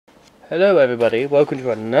Hello everybody, welcome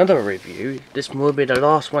to another review. This will be the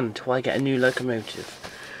last one until I get a new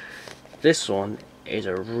locomotive. This one is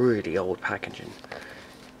a really old packaging.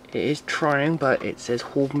 It is trying, but it says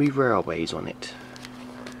Hornby Railways on it.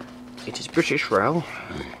 It is British Rail.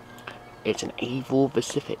 It's an A4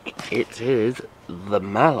 Pacific. It is the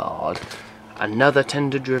Mallard. Another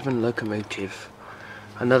tender driven locomotive.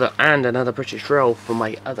 Another British Rail for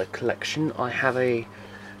my other collection. I have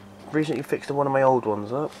recently fixed one of my old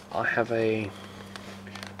ones up. I've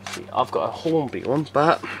got a Hornby one,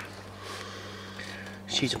 but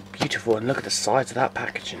she's beautiful, and look at the size of that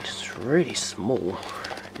packaging. It's really small.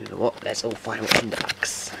 You know what? Let's all find what's in the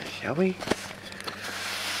box, shall we?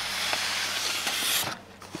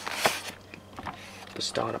 The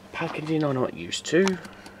starter packaging I'm not used to.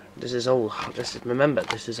 This is old. Remember,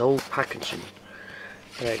 this is old packaging.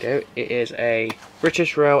 There we go. It is a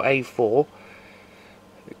British Rail A4.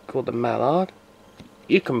 Called the Mallard.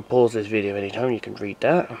 You can pause this video anytime, you can read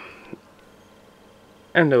that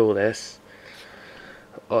and all this.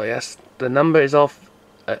 Oh yes, the number is off.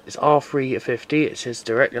 It's R350. It says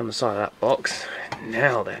directly on the side of that box.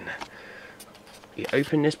 Now then, you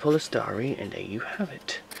open this polystyrene and there you have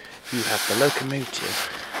it. You have the locomotive.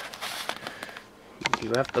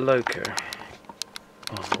 You have the loco.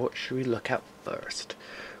 Oh, what should we look at first?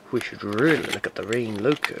 We should really look at the main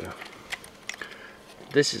loco.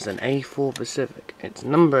 This is an A4 Pacific. Its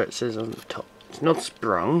number it says on the top. It's not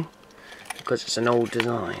sprung because it's an old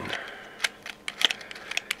design.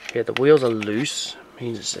 Here the wheels are loose,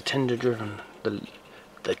 means it's a tender driven.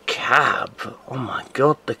 The cab, oh my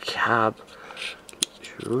god, the cab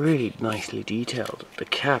is really nicely detailed. The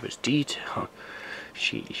cab is detailed.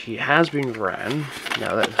 She has been ran.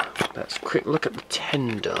 Now let's quick look at the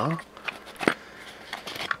tender.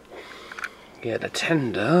 Yeah, the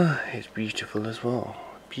tender is beautiful as well.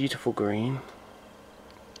 Beautiful green.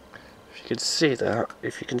 If you can see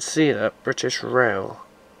that, British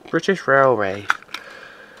Railway.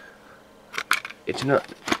 It's not.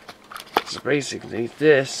 So basically,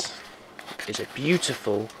 this is a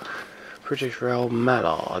beautiful British Rail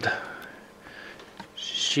Mallard.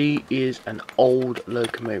 She is an old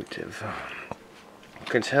locomotive. You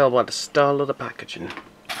can tell by the style of the packaging.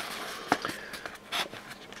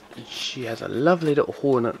 She has a lovely little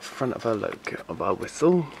horn at the front of her loco, of her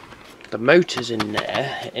whistle. The motor's in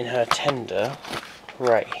there, in her tender,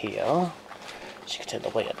 right here. So you can tell the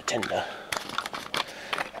weight of the tender.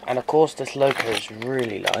 And of course this loco is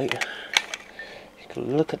really light. You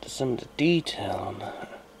can look at some of the detail on that.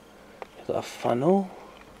 You've got a funnel.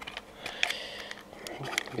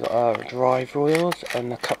 You've got our drive rails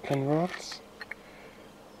and the coupling rods.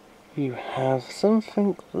 You have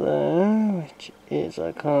something there, which is,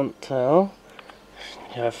 I can't tell.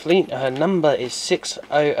 Her number is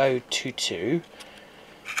 60022.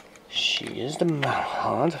 She is the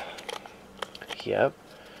Mallard. Yep.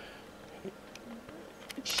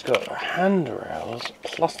 She's got handrails,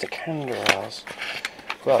 plastic handrails.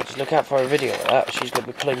 Well, just look out for a video of that. She's going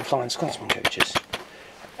to be pulling Flying Scotsman coaches.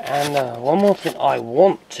 And one more thing I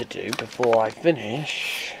want to do before I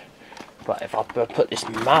finish. But if I put this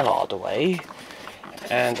Mallard away,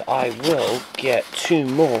 and I will get 2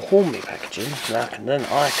 more Hornby packaging, and then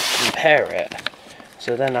I can compare it.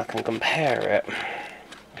 So then I can compare it.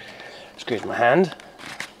 Excuse my hand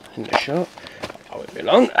in the shot. I won't be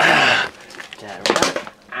long. There we go.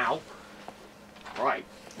 Ow. Right.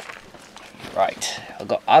 I've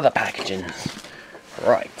got other packaging.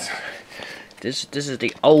 Right. This is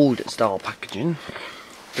the old style packaging.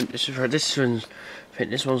 I think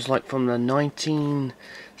this one's like from the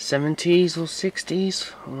 1970s or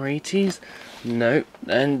 60s or 80s. No,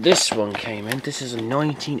 and this one came in. This is a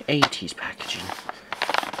 1980s packaging.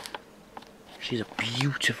 She's a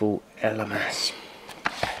beautiful LMS.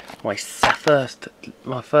 My first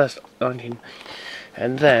 19,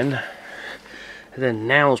 and then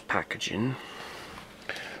now's packaging.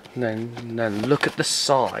 And then look at the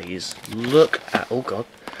size. Look at, oh god.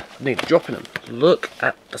 I need to drop in them. Look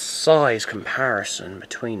at the size comparison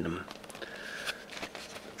between them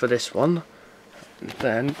for this one. And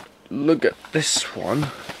then look at this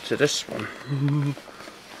one to this one.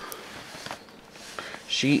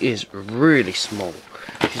 She is really small.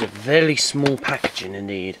 She's a very small packaging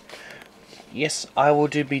indeed. Yes, I will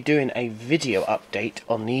be doing a video update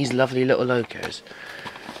on these lovely little locos.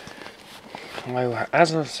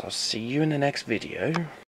 I'll see you in the next video.